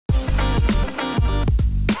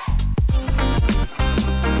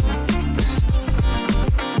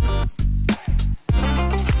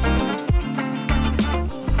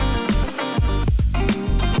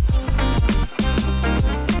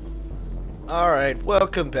Alright,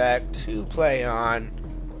 welcome back to Play On.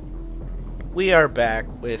 We are back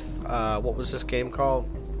with, what was this game called?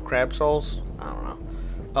 Crab Souls? I don't know.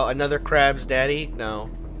 Oh, another Crab's Daddy?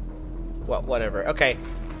 No. Well, whatever. Okay.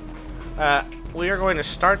 We are going to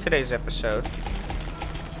start today's episode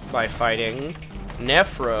by fighting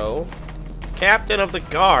Nephro, Captain of the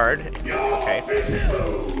Guard. Okay.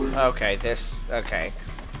 Okay, okay.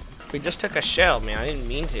 We just took a shell, man. I didn't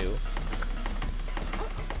mean to.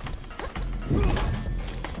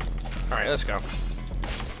 Alright, let's go.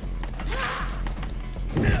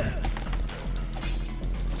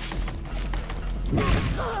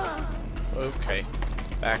 Okay.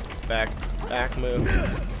 Back, move.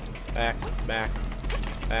 Back.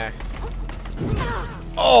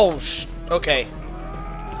 Oh, okay.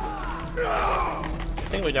 I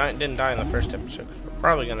think we didn't die in the first episode. We're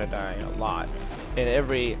probably gonna die a lot in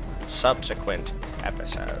every subsequent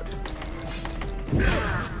episode.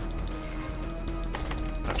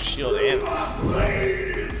 Oh, shield in.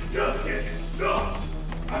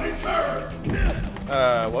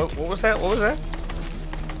 What was that? What was that?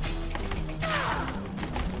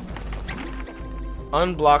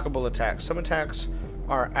 Unblockable attacks. Some attacks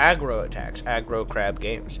are aggro attacks, aggro crab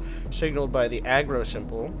games, signaled by the aggro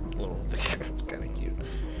symbol. Kind of cute.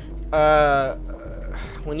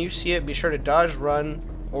 When you see it, be sure to dodge, run,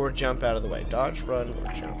 or jump out of the way. Dodge, run,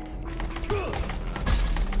 or jump.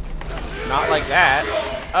 Not like that.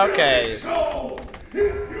 Okay.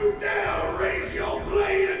 You dare raise your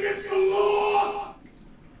blade against the law?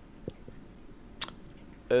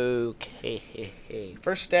 Okay.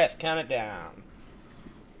 First death, count it down.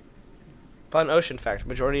 Fun ocean fact.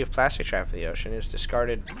 Majority of plastic trapped in the ocean is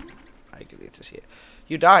discarded. I can need to see it.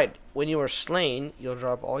 You died. When you are slain, you'll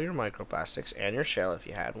drop all your microplastics and your shell, if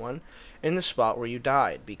you had one, in the spot where you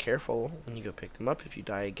died. Be careful when you go pick them up. If you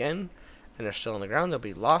die again and they're still on the ground, they'll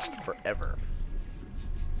be lost forever.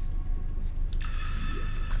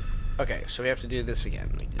 Okay, so we have to do this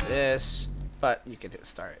again. We do this, but you can hit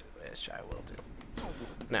start, which I will do.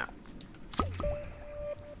 Now.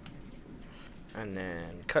 And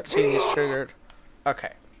then cutscene is triggered.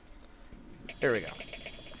 Okay. Here we go.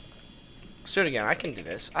 Let's do it again. I can do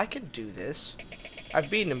this. I can do this. I've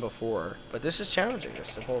beaten him before, but this is challenging.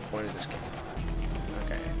 That's the whole point of this game.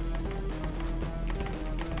 Okay.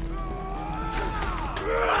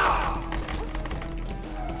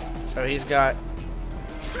 So he's got...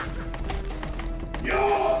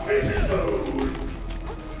 Your fish food.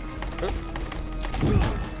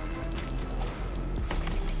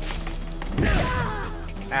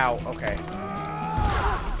 Ow, okay.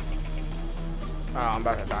 Oh, I'm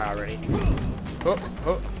about to die already.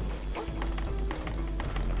 Oh.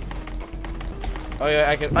 Oh yeah,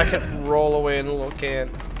 I can roll away in a little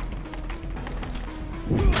can.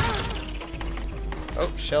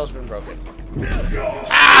 Oh, shell's been broken.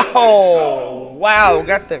 Ow! Wow,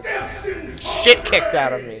 got the shit kicked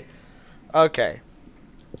out of me. Okay.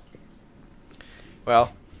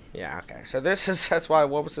 Well, yeah, okay. So that's why,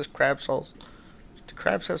 what was this, crab souls? Do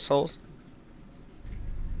crabs have souls?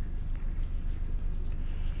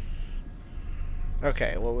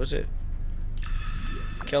 Okay, what was it?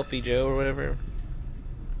 Kelpy Joe or whatever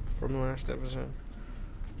from the last episode.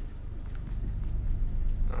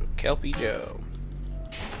 Kelpy Joe.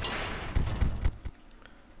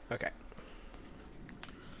 Okay.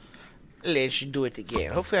 Let's do it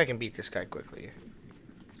again. Hopefully I can beat this guy quickly.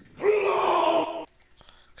 Cause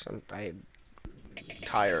I'm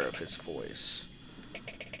tired of his voice.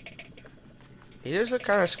 He does look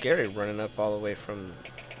kind of scary running up all the way from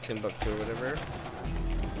Timbuktu or whatever.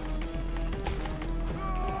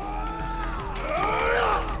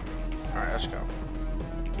 Alright, let's go.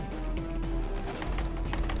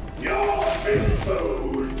 Your fish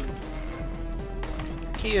food.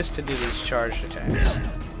 Key is to do these charged attacks.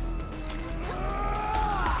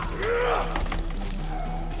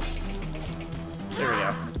 There we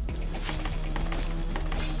go.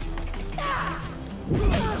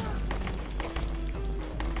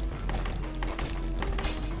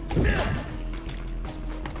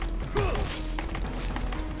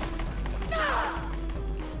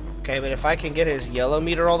 Okay, but if I can get his yellow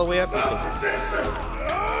meter all the way up, I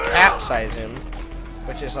can capsize him,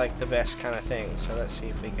 which is like the best kind of thing. So let's see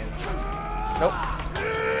if we can. Nope.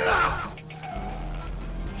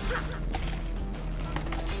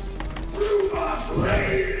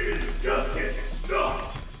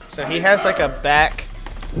 So he has like a back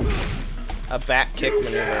kick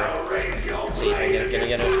maneuver. See if I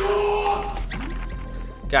get it.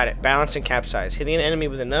 Got it. Balance and capsize. Hitting an enemy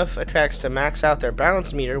with enough attacks to max out their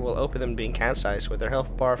balance meter will open them being capsized. With their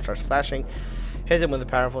health bar starts flashing, hit them with a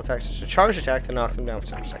powerful attack such as a charge attack to knock them down for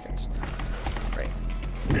 7 seconds. Great.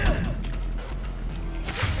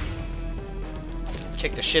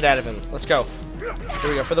 Kick the shit out of him. Let's go. Here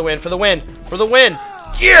we go. For the win. For the win. For the win.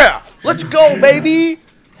 Yeah! Let's go, baby!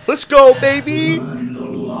 Let's go, baby!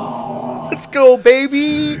 Let's go,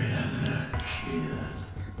 baby!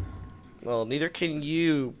 Well, neither can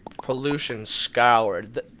you, pollution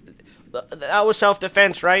scoured. That was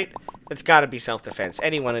self-defense, right? It's got to be self-defense.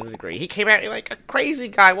 Anyone would agree. He came at me like a crazy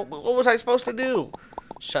guy. What was I supposed to do?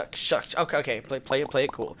 Shucks. Okay. Play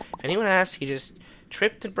it cool. If anyone asks, he just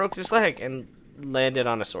tripped and broke his leg and landed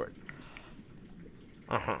on a sword.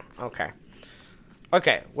 Okay.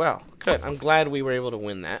 Okay, well, good. I'm glad we were able to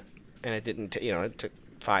win that. And it didn't, it took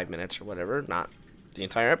 5 minutes or whatever, not the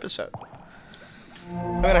entire episode.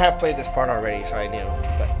 I'm gonna have played this part already, so I knew,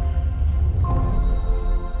 but...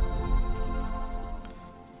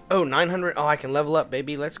 Oh, 900. Oh, I can level up,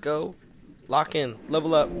 baby. Let's go. Lock in.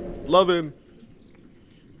 Level up. Love him.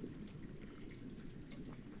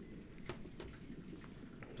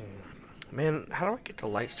 Man, how do I get the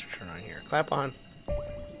lights to turn on here? Clap on.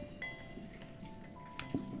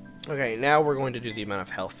 Okay, now we're going to do the amount of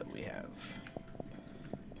health that we have.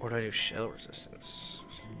 Or do I do shell resistance?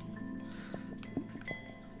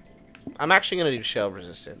 I'm actually going to do shell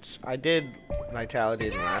resistance. I did vitality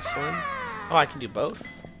in the last one. Oh, I can do both?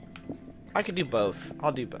 I can do both.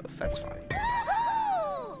 I'll do both. That's fine.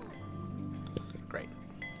 Great.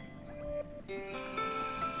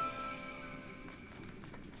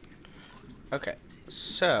 Okay,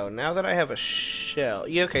 so now that I have a shell...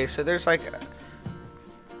 Yeah, okay, so there's like a...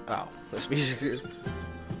 Oh, this music is...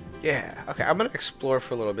 Yeah, okay, I'm gonna explore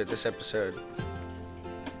for a little bit this episode.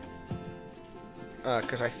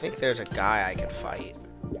 Because I think there's a guy I can fight.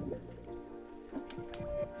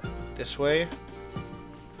 This way?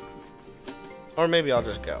 Or maybe I'll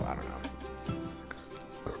just go, I don't know.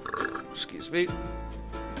 Excuse me.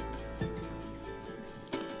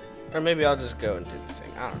 Or maybe I'll just go and do the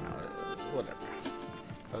thing, I don't know. Whatever.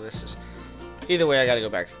 Oh, this is... Either way, I gotta go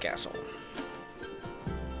back to the castle.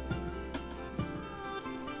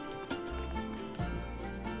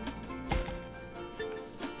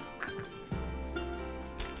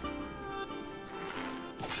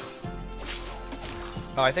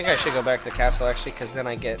 Oh, I think I should go back to the castle, actually, because then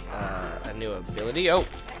I get a new ability. Oh!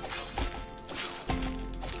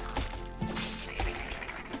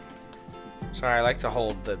 Sorry, I like to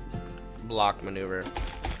hold the block maneuver.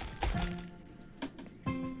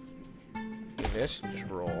 Do this and just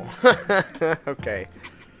roll. Okay.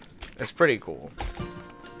 That's pretty cool.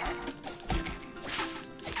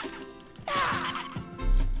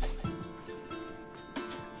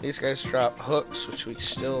 These guys drop hooks, which we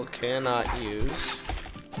still cannot use.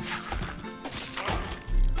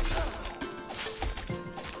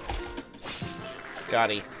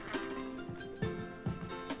 Scotty.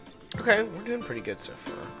 Okay, we're doing pretty good so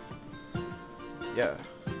far. Yeah.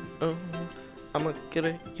 I'ma get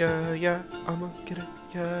it, yeah. I'ma get it,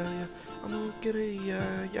 yeah. I'ma get it,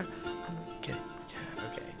 yeah. I'ma get it, yeah.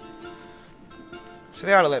 Okay. So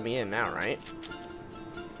they ought to let me in now, right?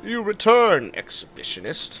 You return,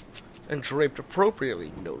 exhibitionist. And draped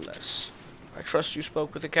appropriately, no less. I trust you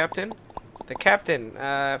spoke with the captain? The captain?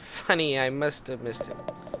 Funny, I must have missed him.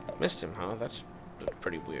 Missed him, huh? That's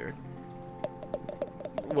pretty weird.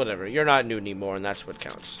 Whatever, you're not new anymore, and that's what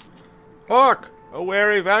counts. Hark! A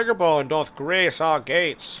wary vagabond doth grace our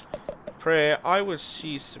gates. Pray, I would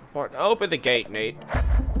cease to part. Open the gate, Nate.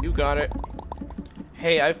 You got it.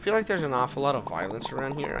 Hey, I feel like there's an awful lot of violence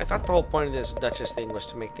around here. I thought the whole point of this Duchess thing was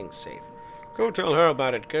to make things safe. Go tell her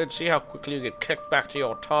about it, kid. See how quickly you get kicked back to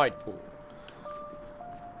your tide pool.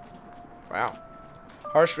 Wow.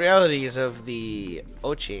 Harsh realities of the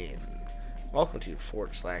Ocean. Welcome to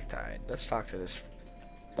Fort Slacktide. Let's talk to this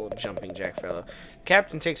little jumping jack fellow. The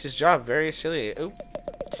captain takes his job very silly. Oh.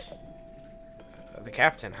 The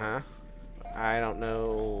captain, huh? I don't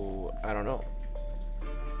know.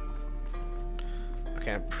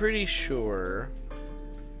 Okay, I'm pretty sure.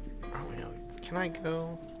 Oh, no. Can I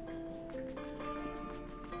go?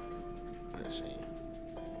 Let's see.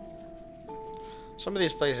 Some of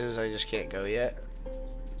these places I just can't go yet.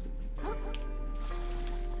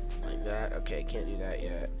 Like that. Okay, can't do that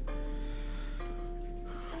yet.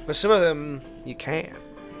 But some of them you can.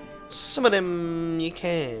 Some of them you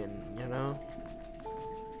can, you know?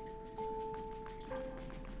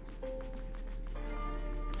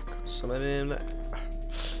 Some of them.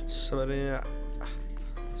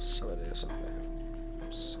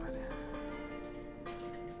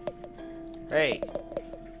 Hey,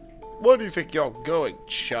 where do you think you're going,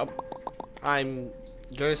 chump? I'm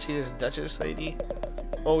gonna see this Duchess lady.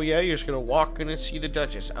 Oh yeah, you're just gonna walk in and see the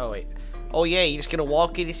Duchess. Oh wait, Oh yeah, you just gonna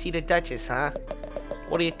walk in to see the Duchess, huh?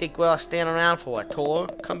 What do you think we're all standing around for, a tour?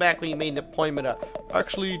 Come back when you made an appointment.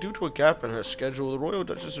 Actually, due to a gap in her schedule, the Royal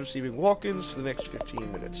Duchess is receiving walk-ins for the next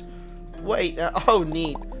 15 minutes. Wait, oh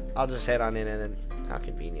neat. I'll just head on in and then, how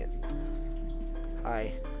convenient.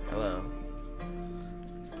 Hi, hello.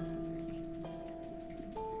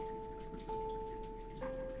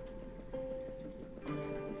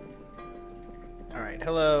 Alright,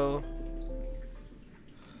 hello.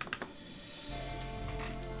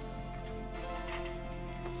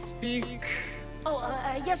 Speak. Oh,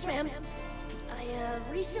 yes, ma'am.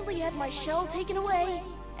 I, recently had my shell taken away,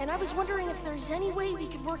 and I was wondering if there's any way we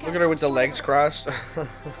could work out. Look at her with the legs crossed.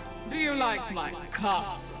 Do you like my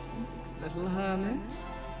castle, little hermit?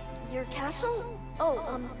 Your castle?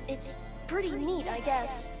 Oh, it's pretty neat, I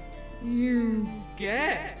guess. You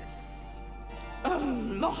guess? A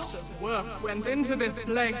lot of work went into this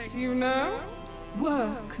place, you know?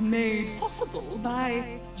 Work made possible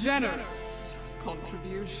by generous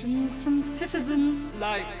contributions from citizens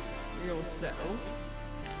like yourself.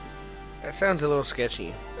 That sounds a little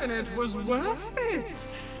sketchy. And it was worth it,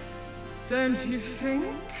 don't you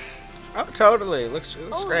think? Oh, totally. It looks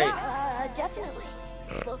great. Yeah, definitely.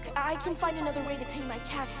 Look, I can find another way to pay my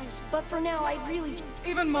taxes, but for now, I really...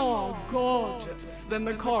 Even more gorgeous than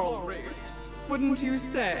the coral reefs, wouldn't you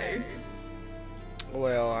say?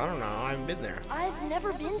 Well, I don't know. I haven't been there. I've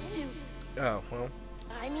never been to... Oh, well.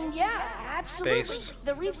 I mean, yeah, absolutely. Based.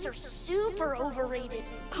 The reefs are super overrated.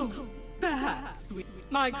 Oh, perhaps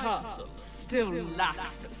my castle still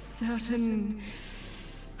lacks a certain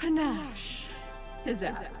panache,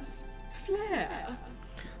 pizzazz, flair.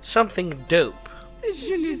 Something dope.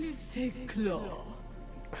 Je ne sais quoi.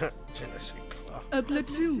 Je ne sais quoi. A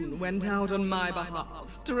platoon went out on my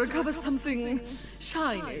behalf to recover something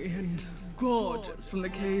shiny and gorgeous from the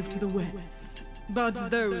cave to the west. But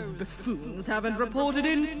those buffoons haven't reported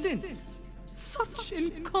in since. Such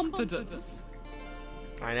incompetence.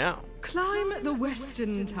 I know. Climb the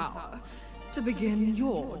western tower to begin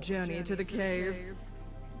your journey to the cave.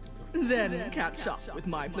 Then catch up with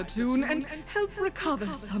my platoon and help recover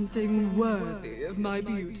something worthy of my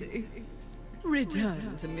beauty.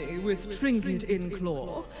 Return to me with trinket in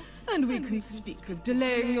claw, and we can speak of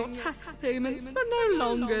delaying your tax payments for no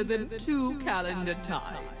longer than 2 calendar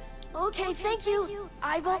times. Okay, thank you.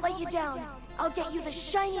 I won't let you down. I'll get you the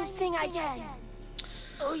shiniest thing I can.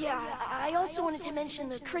 Oh yeah, I also wanted to mention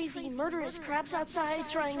the crazy murderous crabs outside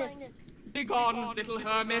trying to... Begone, little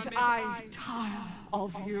hermit, I tire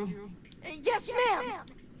of you. Yes, ma'am!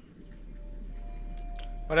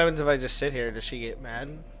 What happens if I just sit here? Does she get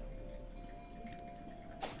mad?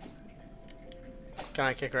 Can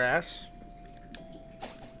I kick her ass?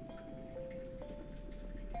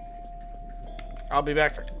 I'll be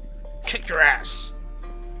back to kick your ass.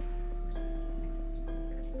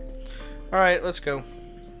 Alright, let's go.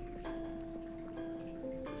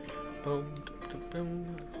 Boom, boom,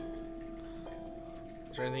 boom.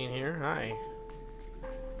 Is there anything in here? Hi.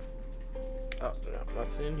 Oh, no,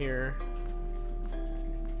 nothing in here.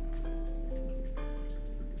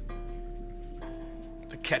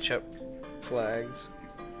 The ketchup flags.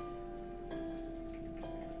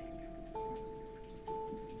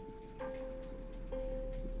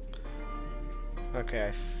 Okay,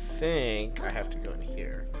 I think I have to go in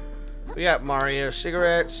here. We got Mario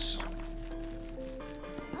cigarettes.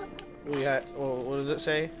 We got, well, what does it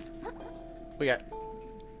say? We got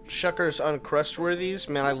Shuckers Uncrustworthies.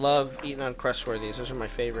 Man, I love eating Uncrustworthies. Those are my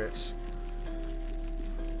favorites.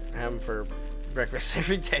 I have them for breakfast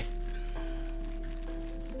every day.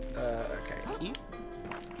 Okay. Eat.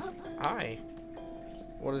 Hi.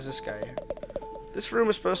 What is this guy? This room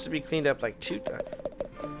is supposed to be cleaned up like 2 times.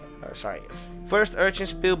 Sorry. First urchin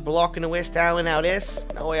spill blocking the West Island now this.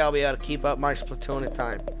 No way I'll be able to keep up my Splatoon in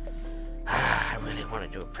time. I really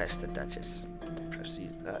wanted to impress the Duchess. Impress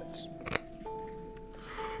these nuts.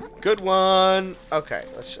 Good one. Okay,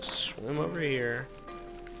 let's just swim over here.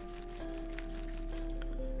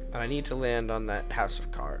 And I need to land on that house of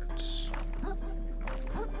cards.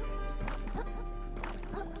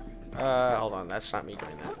 Hold on. That's not me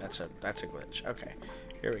doing that. That's a glitch. Okay,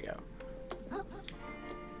 here we go.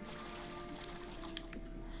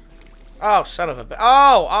 Oh, son of a bitch.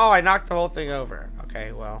 Oh, I knocked the whole thing over.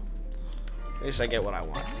 Okay, well. At least I get what I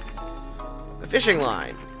want. The fishing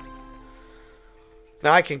line.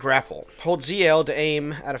 Now I can grapple. Hold ZL to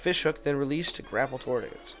aim at a fish hook, then release to grapple toward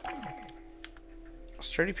it. A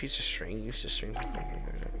sturdy piece of string used to string.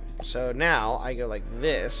 So now I go like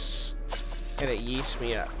this, and it yeets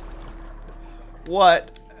me up.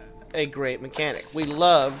 What a great mechanic. We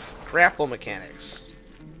love grapple mechanics.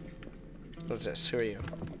 What's this? Who are you?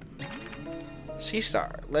 Sea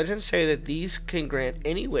Star. Legends say that these can grant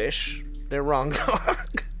any wish. They're wrong though.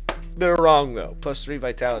 They're wrong though. +3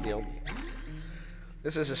 vitality only.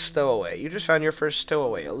 This is a stowaway. You just found your first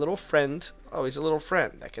stowaway. A little friend. Oh, he's a little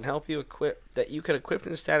friend that can help you equip. That you can equip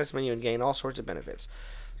in the status menu and gain all sorts of benefits.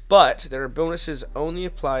 But there are bonuses only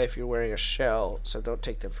apply if you're wearing a shell, so don't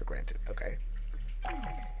take them for granted. Okay.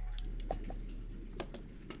 I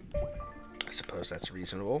suppose that's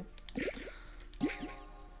reasonable.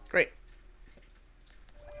 Great.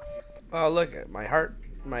 Oh, look at my heart.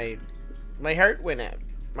 My heart went out.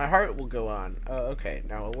 My heart will go on. Oh, okay.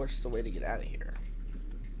 Now, what's the way to get out of here?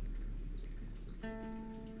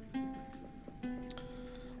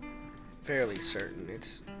 Fairly certain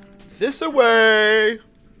it's this way.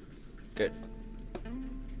 Good.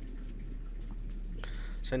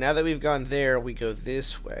 So now that we've gone there, we go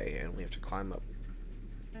this way, and we have to climb up.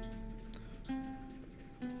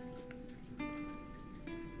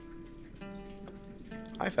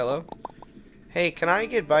 Hi, fellow. Hey, can I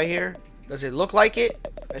get by here? Does it look like it?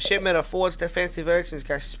 A shipment of Ford's defensive urchins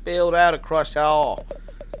got spilled out across the hall.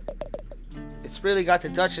 It's really got the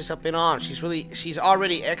Duchess up in arms. She's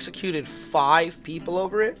already executed 5 people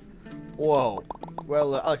over it. Whoa.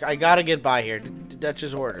 Well, look, I gotta get by here. The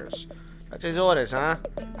Duchess orders. Duchess orders, huh?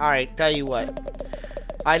 Alright, tell you what.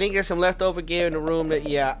 I think there's some leftover gear in the room that,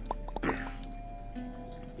 yeah.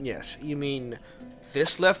 Yes, you mean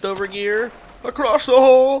this leftover gear? Across the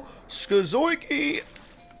hall! Skazoiki!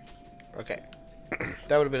 Okay.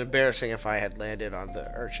 That would have been embarrassing if I had landed on the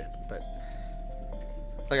urchin, but...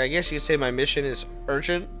 Like, I guess you could say my mission is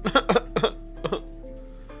urgent. I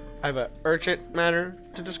have an urgent matter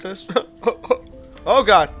to discuss. Oh,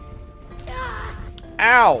 God.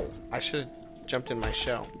 Ow! I should have jumped in my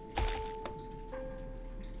shell.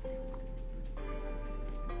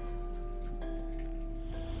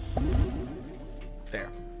 There.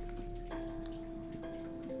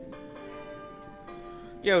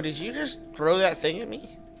 Yo, did you just throw that thing at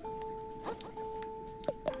me?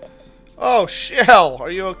 Oh, shell!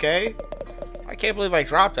 Are you okay? I can't believe I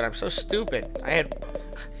dropped it. I'm so stupid. I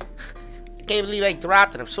can't believe I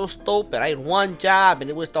dropped it. I'm so stupid. I had one job,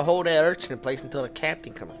 and it was to hold that urchin in place until the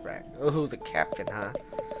captain comes back. Oh, the captain, huh?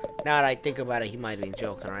 Now that I think about it, he might have been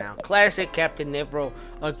joking around. Classic Captain Nevro.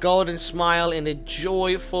 A golden smile and a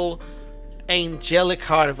joyful, angelic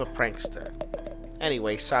heart of a prankster.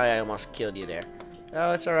 Anyway, sorry I almost killed you there.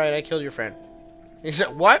 Oh, it's alright. I killed your friend. He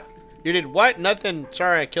said, what? You did what? Nothing.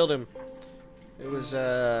 Sorry, I killed him. It was,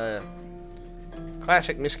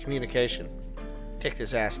 classic miscommunication. Kicked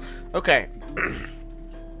his ass. Okay.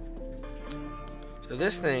 So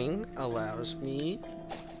this thing allows me...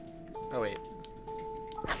 Oh, wait.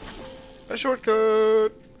 A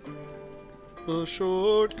shortcut! A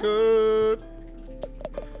shortcut!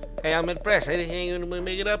 Hey, I'm impressed. I didn't think we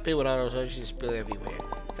make it up here with all those oceans spilled everywhere.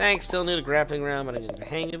 Thanks, still need a grappling round, but I get the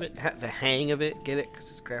hang of it. The hang of it, get it? Because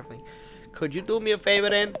it's grappling. Could you do me a favor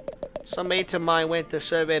then? Some mates of mine went to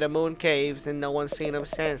survey the moon caves and no one's seen them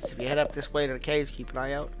since. If you head up this way to the caves, keep an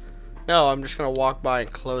eye out. No, I'm just going to walk by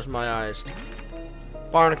and close my eyes.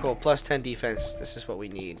 Barnacle, +10 defense. This is what we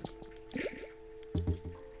need.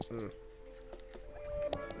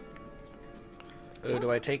 Oh, do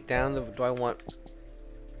I take down the... Do I want...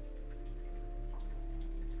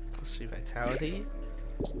 +3 vitality?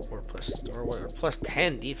 Or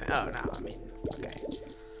 +10 defense? Oh, no, I mean... Okay.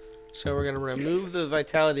 So we're going to remove the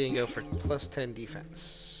vitality and go for +10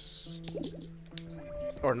 defense.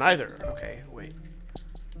 Or neither. Okay, wait.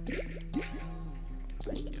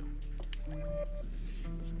 Thank you.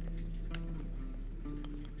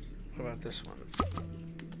 What about this one?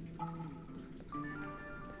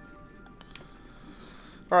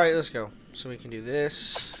 Alright, let's go. So we can do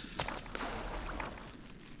this.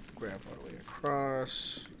 Grab all the way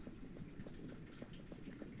across.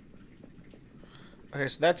 Okay,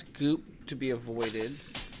 so that's goop to be avoided.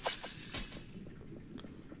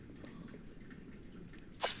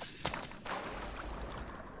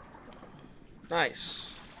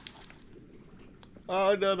 Nice.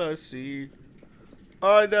 Oh, no, see.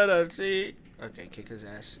 Oh, no, see. Okay, kick his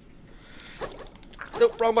ass.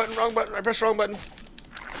 Nope, wrong button, wrong button. I pressed the wrong button.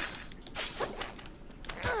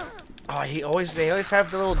 Oh, they always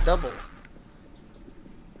have the little double.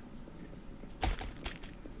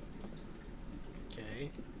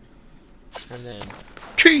 Okay. And then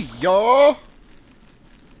Kia!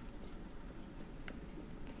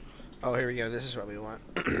 Oh, here we go. This is what we want.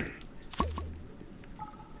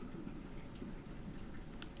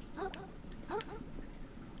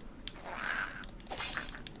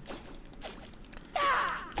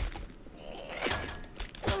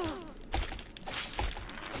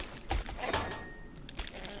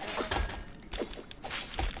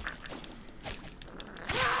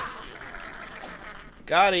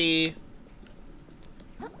 Gotti.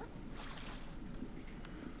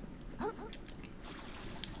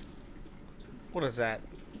 What is that?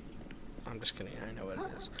 I'm just kidding. I know what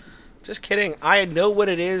it is. Just kidding. I know what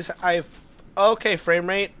it is. Okay, frame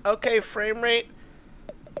rate. Okay, frame rate.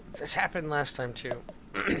 This happened last time too.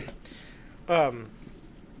 What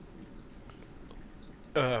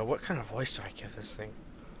kind of voice do I give this thing?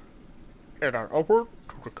 In an effort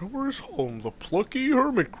to recover his home, the plucky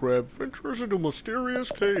hermit crab ventures into a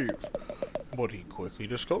mysterious cave. But he quickly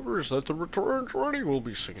discovers that the return journey will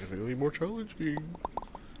be significantly more challenging.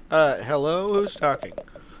 Hello? Who's talking?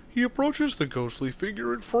 He approaches the ghostly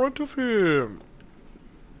figure in front of him.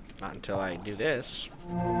 Not until I do this.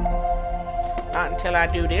 Not until I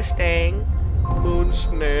do this thing. Moon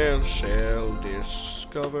snail shell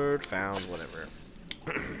discovered, found, whatever.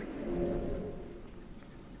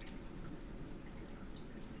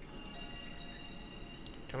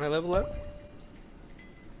 Can I level up?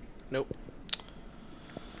 Nope.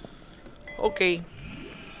 Okay.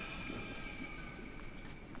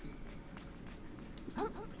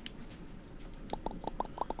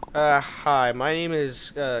 Hi, my name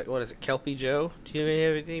is, what is it, Kelpy Joe? Do you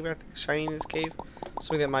have anything about the shiny in this cave?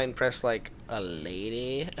 Something that might impress, like, a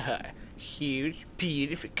lady? Huge,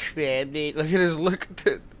 beautiful crab. Look at his look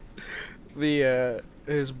at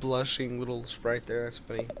his blushing little sprite there, that's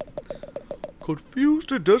funny.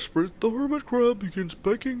 Confused and desperate, the hermit crab begins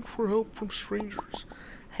begging for help from strangers.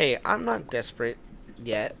 Hey, I'm not desperate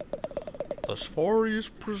yet. Thus far, he has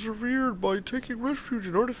persevered by taking refuge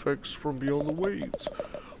in artifacts from beyond the waves.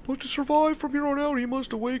 But to survive from here on out, he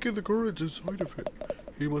must awaken the currents inside of him.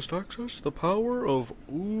 He must access the power of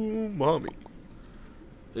umami.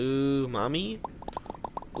 Umami?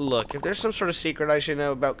 Look, if there's some sort of secret I should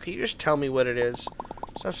know about, could you just tell me what it is?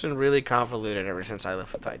 Stuff's been really convoluted ever since I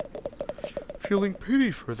left the tide. Feeling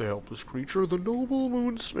pity for the helpless creature, the noble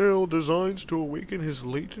moon snail designs to awaken his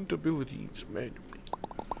latent abilities manually.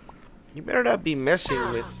 You better not be messing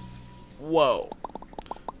with... Whoa.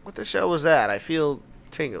 What the shell was that? I feel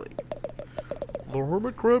tingly. The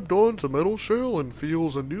hermit crab dons a metal shell and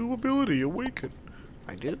feels a new ability awaken.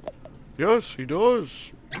 I do? Yes, he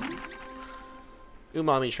does.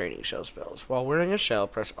 Umami training shell spells. While wearing a shell,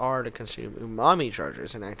 press R to consume umami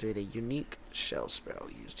charges and activate a unique shell spell.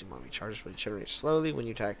 Used umami charges will generate slowly when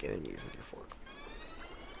you attack enemies with your fork.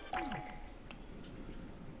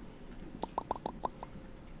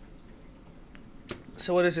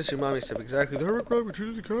 So what is this umami stuff exactly? The hermit crab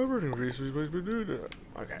retreated to the cavern and increases his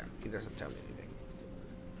Okay, he doesn't tell me anything.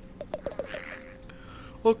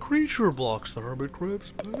 A creature blocks the hermit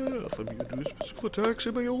crab's path. Immune to his physical attacks,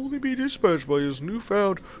 it may only be dispatched by his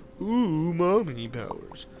newfound umami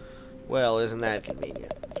powers. Well, isn't that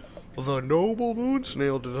convenient? The noble moon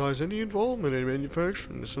snail denies any involvement in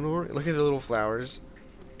manufacturing the scenario. Look at the little flowers.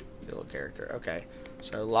 The little character. Okay,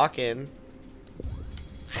 so lock in.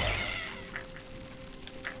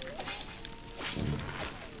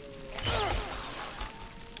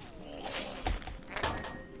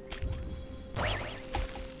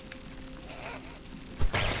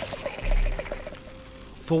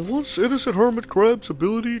 The once innocent hermit crab's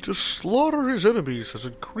ability to slaughter his enemies has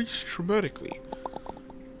increased dramatically.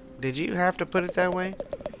 Did you have to put it that way?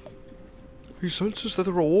 He senses that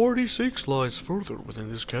the reward he seeks lies further within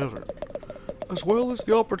this cavern, as well as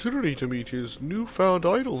the opportunity to meet his newfound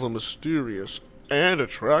idol, the mysterious and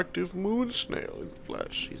attractive moon snail in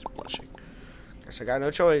flesh. He's blushing. Guess I got no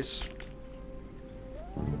choice.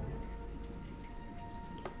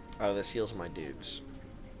 Oh, this heals my dudes.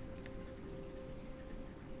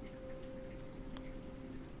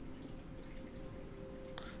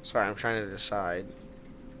 Sorry, I'm trying to decide.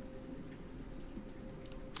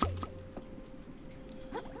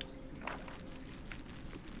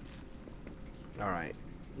 Alright,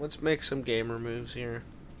 let's make some gamer moves here.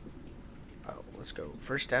 Oh, let's go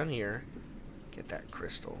first down here. Get that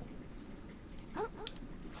crystal.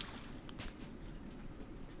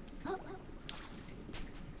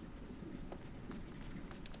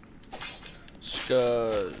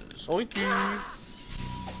 Zoinky!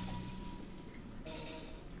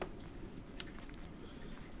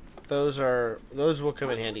 Those will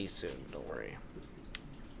come in handy soon, don't worry.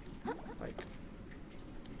 Like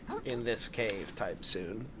in this cave type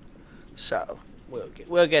soon. So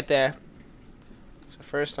we'll get there. So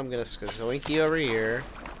first I'm gonna skazoinky over here.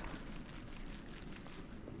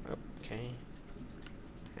 Okay.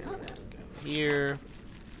 And then go here.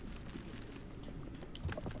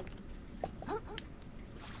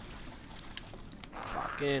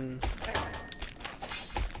 Lock in.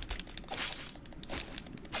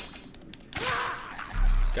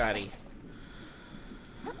 Gotti.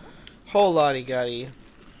 Whole lotty gotti.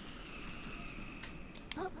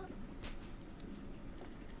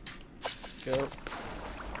 Go.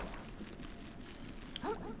 I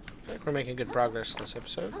feel like we're making good progress in this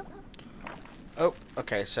episode. Oh,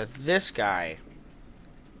 okay, so this guy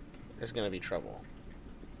is gonna be trouble.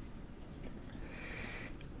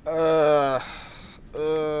 Alright,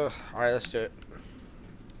 let's do it.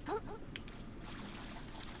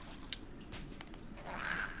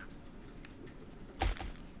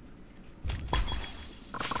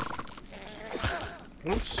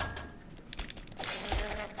 Oops.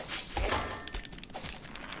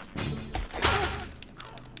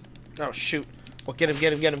 Oh, shoot. Well, get him,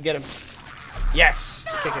 get him, get him, get him. Yes!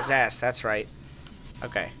 Kick his ass, that's right.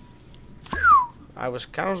 Okay. I was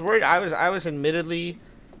worried. I was admittedly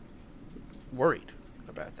worried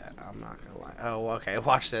about that. I'm not gonna lie. Oh, okay.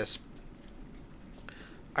 Watch this.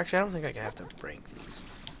 Actually, I don't think I have to break these.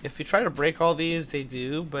 If you try to break all these, they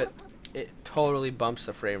do, but it totally bumps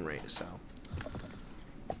the frame rate, so.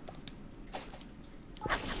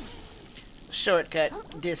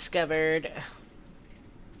 Shortcut discovered.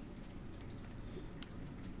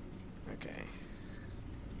 Okay.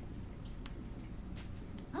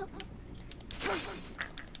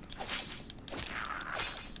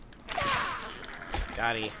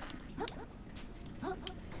 Got he.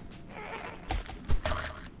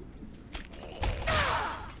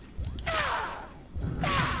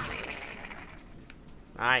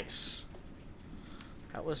 Nice.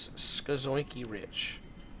 That was Skazoinky Rich.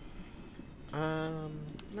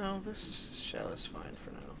 No, this shell is fine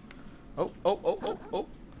for now. Oh.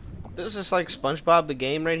 This is like SpongeBob the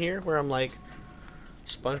game right here, where I'm like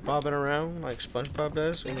SpongeBobbing around like SpongeBob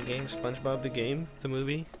does in the game SpongeBob the game, the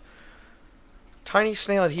movie. Tiny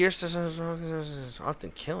snail adheres to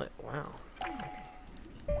often kill it. Wow.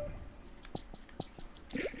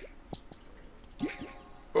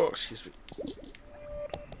 Oh, excuse me.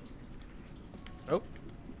 Oh.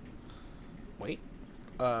 Wait.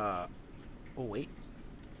 Oh, wait.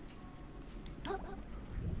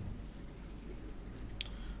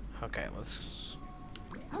 Okay, let's...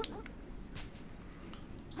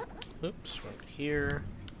 Oops, right here.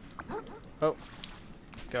 Oh.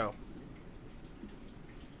 Go.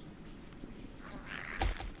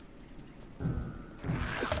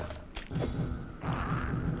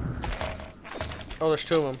 Oh, there's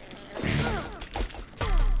two of them.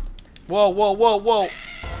 Whoa, whoa, whoa, whoa. Oh,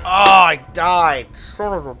 I died.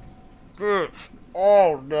 Son of a bitch.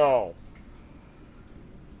 Oh, no.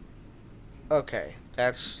 Okay,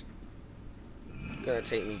 that's gonna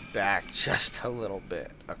take me back just a little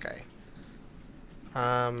bit. Okay.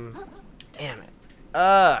 Damn it.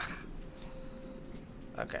 Ugh.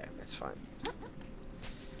 Okay, it's fine.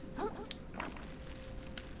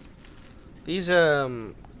 These,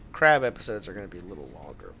 crab episodes are gonna be a little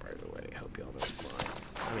longer, by the way. I hope y'all don't mind.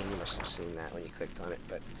 I mean, you must have seen that when you clicked on it,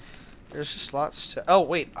 but there's just lots to... Oh,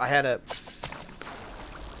 wait, I had a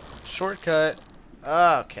shortcut.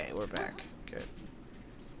 Okay, we're back. Good.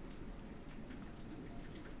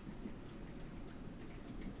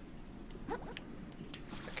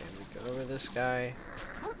 Okay, we go over this guy.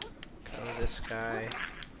 Go over this guy.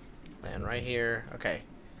 Land right here. Okay.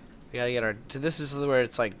 We gotta get our... This is where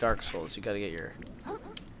it's like Dark Souls. You gotta get your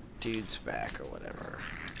dudes back or whatever.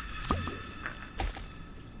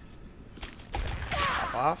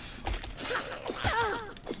 Pop off.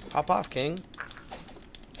 Pop off, King.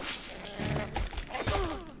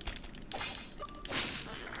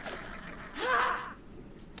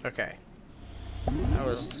 Okay.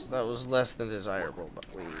 That was less than desirable, but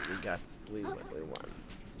we won.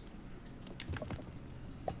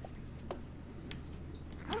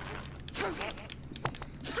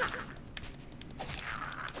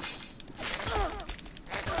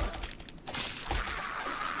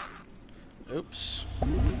 Oops.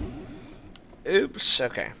 Oops,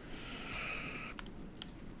 okay.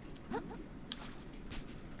 There's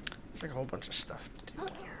like a whole bunch of stuff to do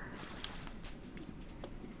here.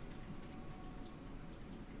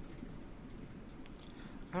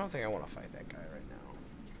 I don't think I want to fight that guy right now.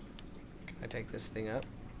 Can I take this thing up?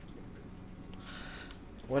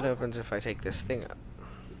 What happens if I take this thing up?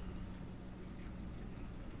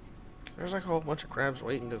 There's like a whole bunch of crabs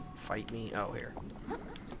waiting to fight me. Oh, here.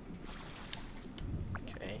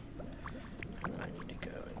 Okay. And then I need to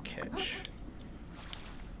go and catch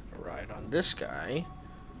a ride on this guy,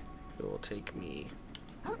 who will take me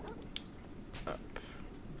up.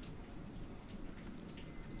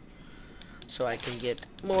 So I can get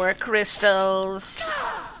more crystals.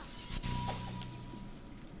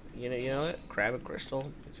 You know what? Crab and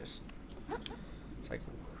crystal. It's like,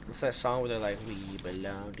 what's that song where they're like, we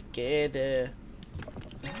belong together.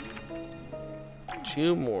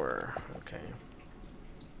 Two more. Okay.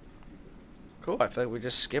 Cool. I feel like we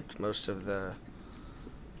just skipped most of the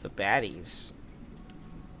baddies.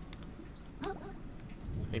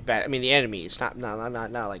 I mean the enemies, not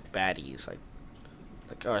like baddies. Like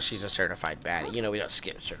oh, she's a certified baddie. You know we don't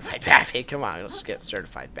skip certified baddie. Come on, we don't skip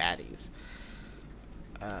certified baddies.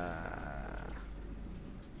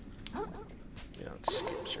 We don't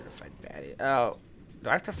skip certified baddie. Oh, do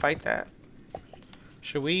I have to fight that?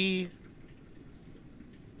 Should we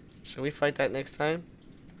fight that next time?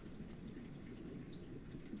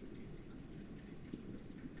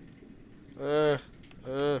 Yeah,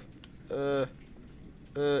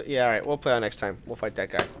 alright, we'll play on next time. We'll fight that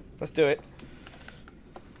guy. Let's do it.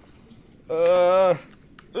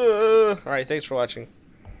 Alright, thanks for watching.